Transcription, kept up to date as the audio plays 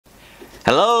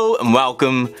Hello and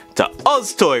welcome to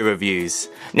OzToyReviews.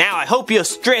 Now I hope you're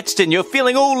stretched and you're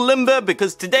feeling all limber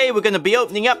because today we're going to be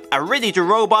opening up a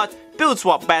Ready2Robot Build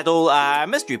Swap Battle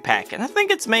mystery pack, and I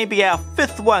think it's maybe our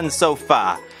 5th one so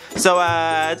far. So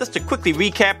just to quickly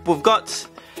recap, we've got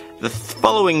the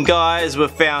following guys. We've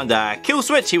found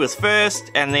Killswitch, he was first,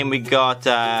 and then we got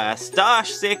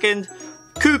Stache second,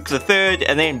 Kook the third,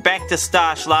 and then back to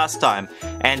Stache last time.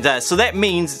 And so that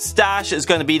means Stache is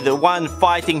going to be the one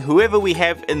fighting whoever we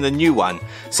have in the new one.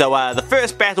 So the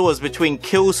first battle was between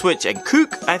Killswitch and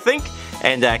Kook, I think,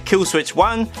 and Killswitch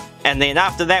won. And then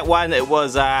after that one, it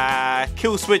was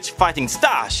Killswitch fighting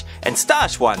Stache, and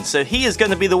Stache won. So he is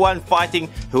going to be the one fighting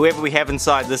whoever we have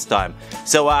inside this time.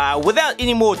 So without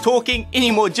any more talking,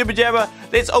 any more jibber jabber,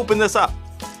 let's open this up.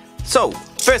 So,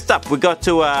 first up, we got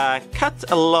to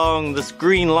cut along this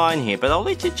green line here, but I'll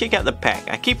let you check out the pack.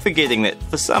 I keep forgetting that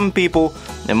for some people,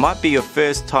 it might be your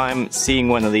first time seeing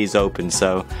one of these open,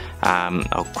 so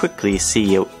I'll quickly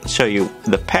show you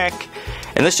the pack.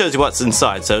 And this shows you what's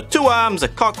inside. So, 2 arms, a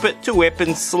cockpit, 2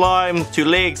 weapons, slime, 2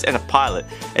 legs, and a pilot.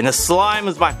 And the slime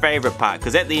is my favorite part,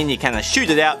 because at the end you kind of shoot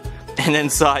it out, and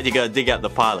inside you gotta dig out the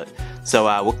pilot. So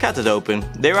we'll cut it open.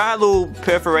 There are little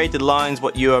perforated lines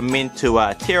what you are meant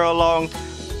to tear along,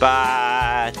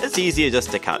 but it's easier just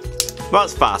to cut. Well,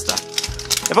 it's faster.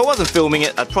 If I wasn't filming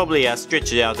it, I'd probably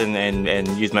stretch it out and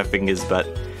use my fingers, but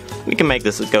we can make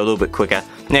this go a little bit quicker.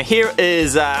 Now here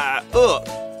is,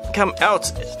 come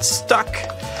out, it's stuck.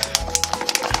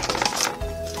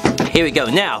 Here we go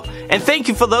now, and thank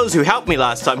you for those who helped me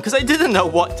last time, because I didn't know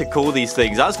what to call these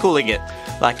things. I was calling it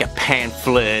like a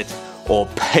pamphlet, or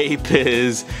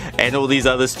papers, and all these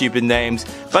other stupid names.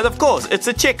 But of course, it's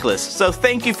a checklist. So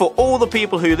thank you for all the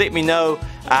people who let me know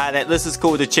that this is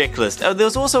called a checklist. Oh,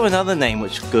 there's also another name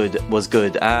which was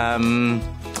good. I've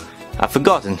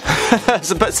forgotten.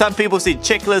 But some people said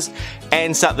checklist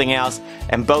and something else,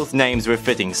 and both names were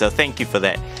fitting. So thank you for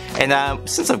that. And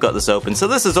since I've got this open, so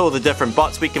this is all the different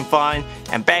bots we can find.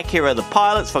 And back here are the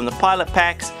pilots from the pilot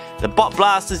packs, the bot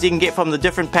blasters you can get from the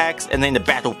different packs, and then the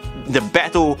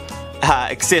battle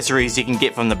accessories you can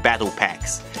get from the battle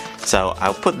packs. So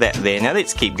I'll put that there. Now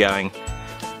let's keep going.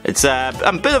 It's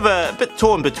I'm a bit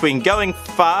torn between going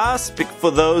fast for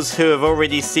those who have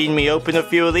already seen me open a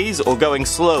few of these, or going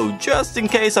slow just in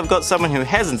case I've got someone who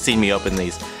hasn't seen me open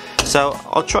these. So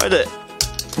I'll try to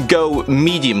go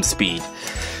medium speed.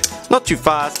 Not too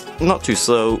fast, not too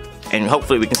slow, and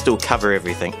hopefully we can still cover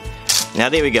everything. Now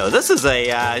there we go. This is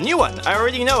a new one. I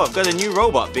already know I've got a new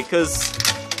robot because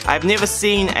I've never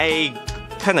seen a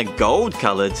kind of gold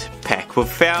colored pack. We've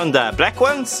found black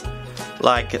ones,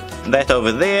 like that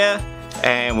over there,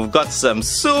 and we've got some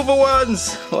silver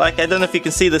ones, like I don't know if you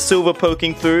can see the silver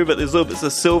poking through, but there's little bits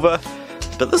of silver.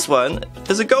 But this one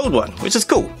is a gold one, which is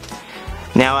cool.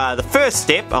 Now the first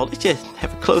step, I'll let you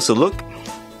have a closer look.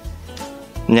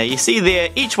 Now you see there,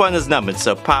 each one is numbered,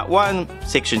 so part 1,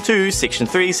 section 2, section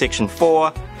 3, section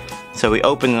 4. So we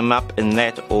open them up in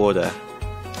that order.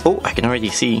 Oh, I can already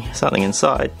see something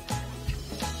inside.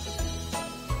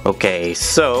 Okay,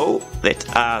 so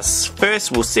let us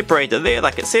first, we'll separate it there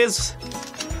like it says.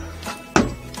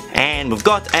 And we've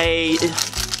got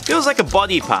feels like a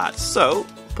body part. So,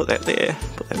 put that there,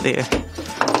 put that there.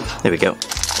 There we go.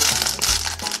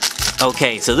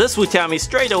 Okay, so this will tell me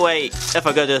straight away if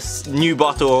I got a new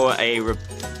bot or a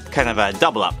kind of a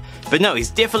double up. But no,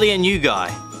 he's definitely a new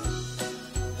guy.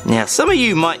 Now, some of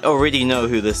you might already know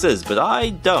who this is, but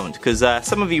I don't, because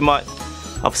some of you might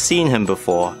have seen him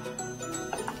before.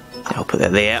 I'll put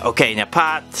that there. Okay, now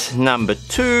part number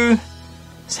 2.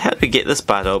 So how do we get this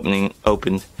part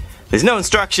opened? There's no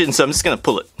instructions, so I'm just going to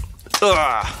pull it.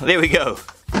 Ugh, there we go.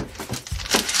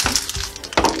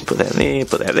 Put that there,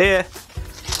 put that there.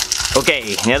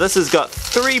 Okay, now this has got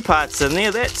 3 parts in there.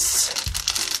 That's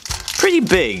pretty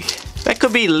big. That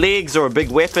could be legs or a big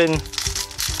weapon.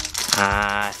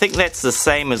 I think that's the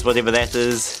same as whatever that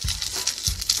is.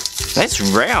 That's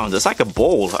round, it's like a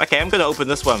ball. Okay, I'm gonna open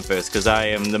this one first because I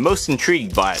am the most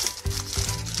intrigued by it.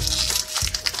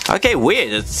 Okay,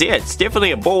 weird. It's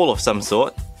definitely a ball of some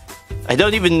sort. I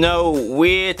don't even know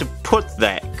where to put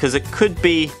that because it could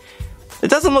be. It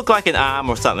doesn't look like an arm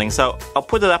or something, so I'll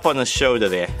put it up on the shoulder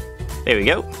there. There we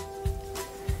go.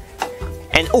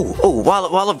 And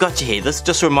while I've got you here, this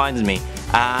just reminded me.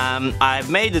 I've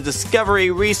made a discovery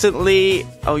recently.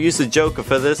 I'll use the Joker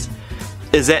for this.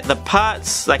 Is that the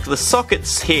parts, like the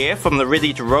sockets here from the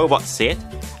Ready2Robot set,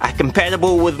 are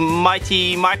compatible with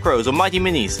Mighty Micros or Mighty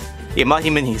Minis. Yeah, Mighty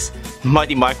Minis.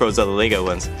 Mighty Micros are the Lego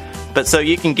ones. But so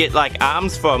you can get like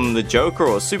arms from the Joker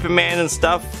or Superman and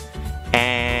stuff,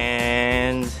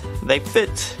 and they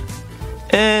fit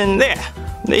in there.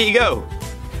 there you go.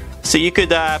 So you could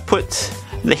put,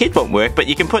 the head won't work, but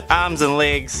you can put arms and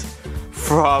legs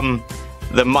from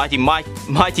the Mighty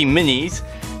Minis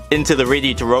into the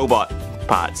Ready2Robot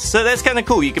parts. So that's kind of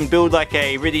cool. You can build like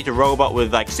a Ready2Robot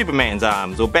with like Superman's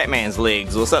arms or Batman's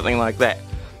legs or something like that.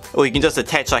 Or you can just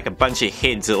attach like a bunch of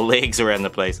heads or legs around the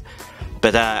place.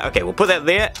 But okay, we'll put that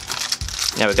there.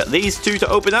 Now we've got these two to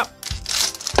open up.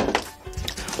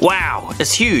 Wow,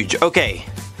 it's huge. Okay,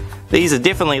 these are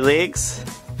definitely legs.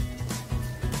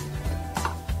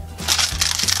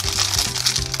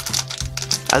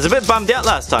 I was a bit bummed out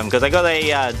last time because I got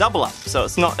a double up, so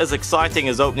it's not as exciting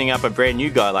as opening up a brand new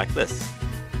guy like this.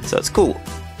 So it's cool.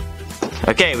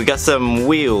 Okay, we got some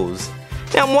wheels.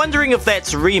 Now I'm wondering if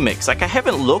that's Remix. Like I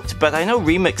haven't looked, but I know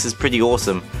Remix is pretty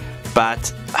awesome.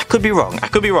 But I could be wrong. I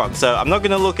could be wrong. So I'm not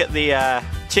going to look at the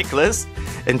checklist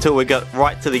until we got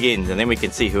right to the end, and then we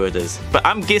can see who it is. But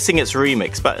I'm guessing it's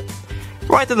Remix. But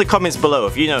write in the comments below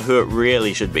if you know who it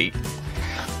really should be.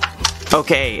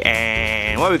 Okay,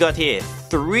 and what we got here?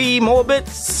 3 more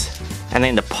bits, and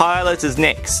then the pilot is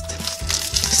next.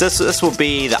 So this will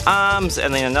be the arms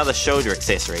and then another shoulder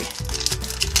accessory.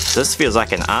 So this feels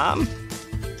like an arm.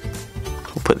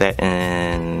 We'll put that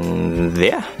in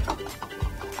there.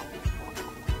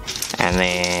 And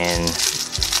then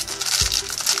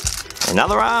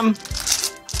another arm.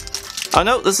 Oh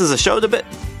no, this is a shoulder bit.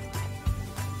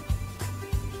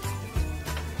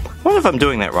 I wonder if I'm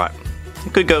doing that right.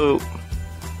 It could go...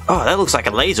 Oh, that looks like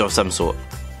a laser of some sort.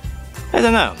 I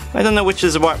don't know. I don't know which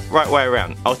is the right way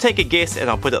around. I'll take a guess and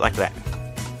I'll put it like that.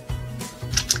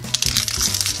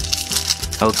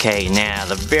 Okay, now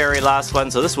the very last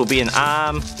one. So this will be an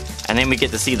arm, and then we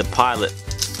get to see the pilot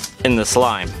in the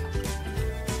slime.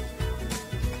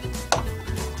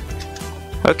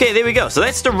 Okay, there we go. So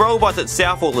that's the robot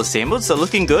itself all assembled, so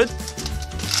looking good.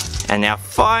 And now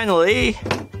finally,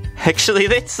 actually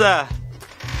let's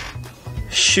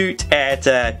shoot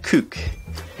at Kook.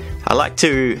 I like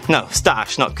to, no,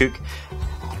 Stache, not Kook.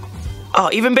 Oh,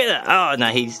 even better. Oh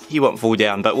no, he won't fall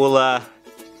down, but we'll, how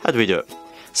do we do it?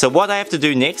 So what I have to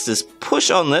do next is push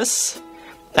on this,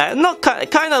 not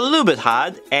kind of a little bit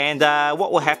hard, and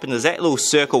what will happen is that little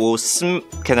circle will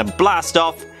kind of blast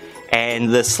off, and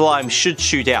the slime should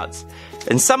shoot out.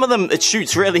 And some of them it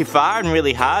shoots really far and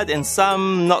really hard, and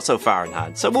some not so far and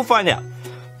hard. So we'll find out.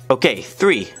 Okay,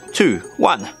 3, 2,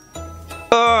 1.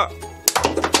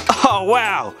 Oh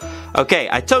wow! Okay,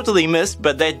 I totally missed,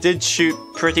 but that did shoot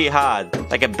pretty hard.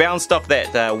 Like it bounced off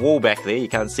that wall back there, you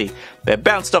can't see. But it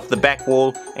bounced off the back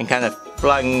wall and kind of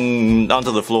flung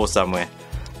onto the floor somewhere.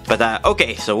 But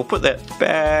okay, so we'll put that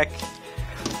back.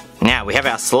 Now we have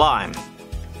our slime.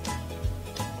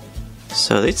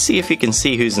 So let's see if you can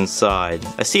see who's inside.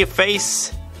 I see a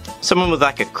face, someone with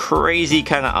like a crazy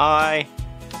kind of eye.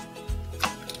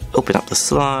 Open up the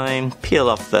slime, peel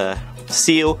off the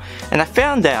seal, and I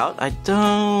found out,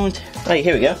 hey,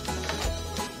 here we go.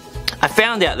 I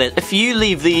found out that if you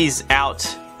leave these out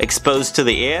exposed to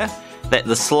the air, that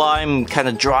the slime kind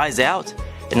of dries out,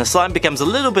 and the slime becomes a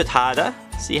little bit harder.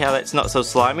 See how that's not so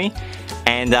slimy?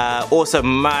 And also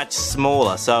much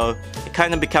smaller, so it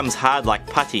kind of becomes hard like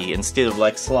putty instead of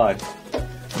like slime.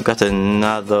 I've got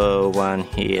another one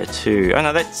here too. Oh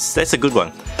no, that's a good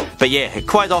one. But yeah,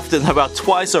 quite often, about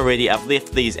twice already, I've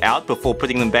left these out before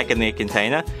putting them back in their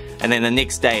container, and then the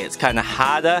next day it's kind of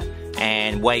harder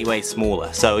and way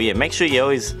smaller. So yeah, make sure you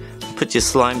always put your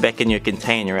slime back in your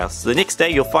container, else the next day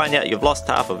you'll find out you've lost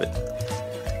half of it.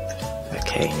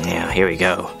 Okay, now here we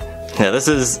go. Now this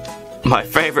is my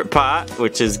favorite part,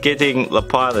 which is getting the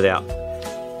pilot out.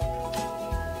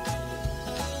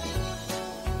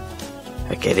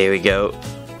 Okay, there we go.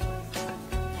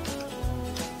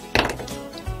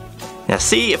 Now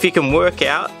see if you can work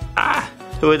out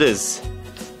who it is.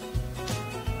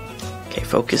 Okay,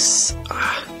 focus.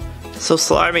 So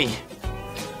slimy.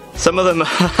 Some of them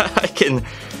I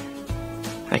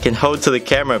can hold to the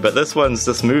camera, but this one's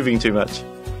just moving too much.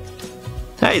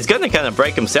 Hey, he's gonna kind of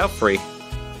break himself free.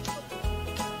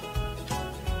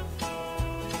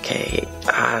 Okay,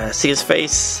 see his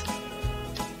face?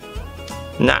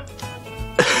 Nah.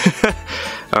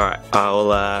 Alright,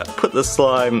 I'll put the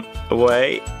slime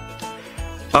away.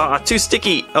 Too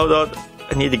sticky! Hold on,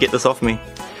 I need to get this off me.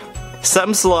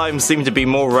 Some slimes seem to be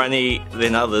more runny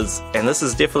than others, and this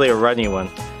is definitely a runny one.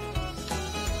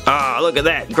 Look at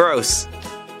that, gross!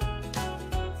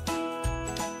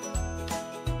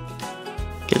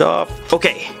 Get off.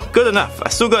 Okay, good enough. I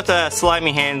still got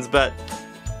slimy hands, but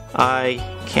I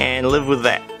can live with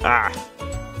that.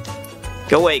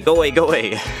 Go away, go away, go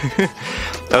away.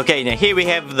 Okay, now here we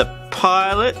have the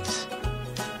pilot.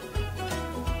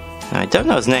 I don't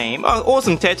know his name. Oh,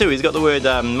 awesome tattoo. He's got the word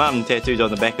mum tattooed on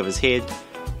the back of his head.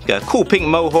 He's got a cool pink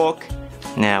mohawk.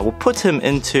 Now we'll put him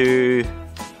into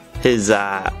his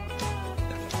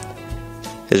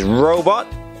robot,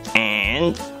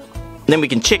 and then we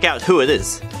can check out who it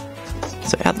is.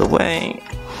 So out the way,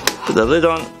 put the lid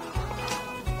on.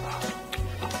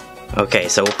 Okay,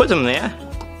 so we'll put him there.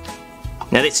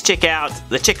 Now let's check out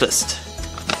the checklist.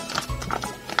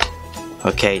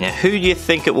 Okay, now who do you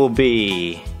think it will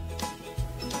be?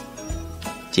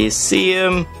 Do you see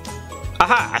him?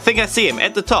 Aha, I think I see him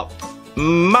at the top.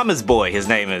 Mama's boy, his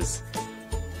name is.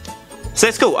 So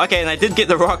that's cool. Okay, and I did get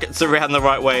the rockets around the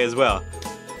right way as well.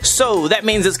 So that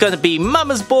means it's going to be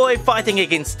Mama's boy fighting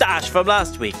against Stache from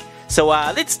last week. So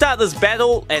let's start this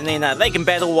battle, and then they can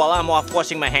battle while I'm off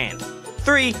washing my hands.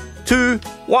 3, 2,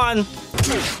 1.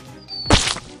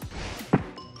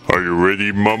 Are you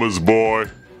ready, Mama's boy?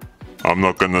 I'm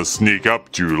not gonna sneak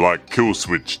up to you like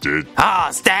Killswitch did. Ah,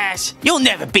 Stache, you'll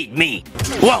never beat me.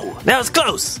 Whoa, that was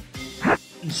close.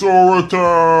 So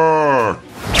attack!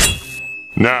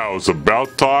 Now it's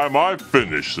about time I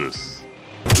finish this.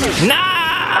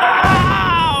 No!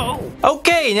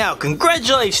 Okay, now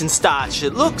congratulations, Stache.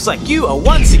 It looks like you are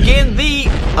once again the...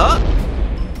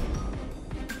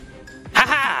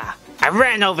 Haha! I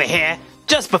ran over here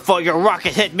just before your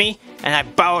rocket hit me, and I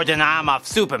borrowed an arm off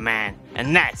Superman,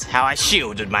 and that's how I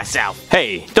shielded myself.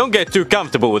 Hey, don't get too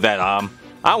comfortable with that arm.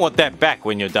 I want that back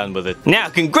when you're done with it. Now,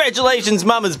 congratulations,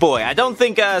 Mama's boy. I don't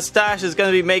think Stache is going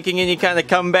to be making any kind of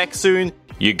comeback soon.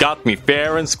 You got me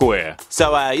fair and square.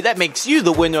 So that makes you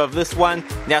the winner of this one.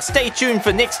 Now stay tuned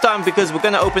for next time, because we're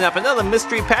going to open up another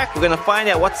mystery pack. We're going to find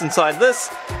out what's inside this.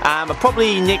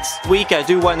 Probably next week. I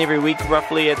do one every week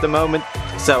roughly at the moment.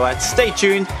 So stay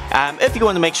tuned. If you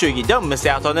want to make sure you don't miss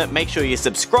out on it, make sure you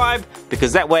subscribe,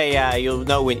 because that way you'll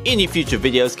know when any future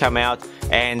videos come out.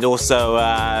 And also,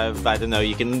 I don't know,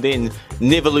 you can then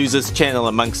never lose this channel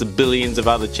amongst the billions of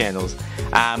other channels.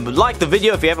 Like the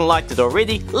video if you haven't liked it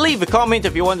already. Leave a comment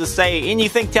if you want to say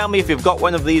anything. Tell me if you've got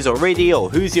one of these already, or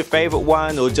who's your favorite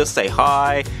one, or just say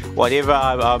hi. Whatever,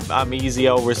 I'm easy.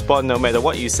 I'll respond no matter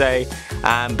what you say.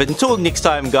 But until next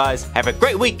time, guys, have a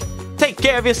great week. Take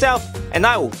care of yourself, and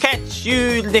I will catch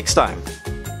you next time.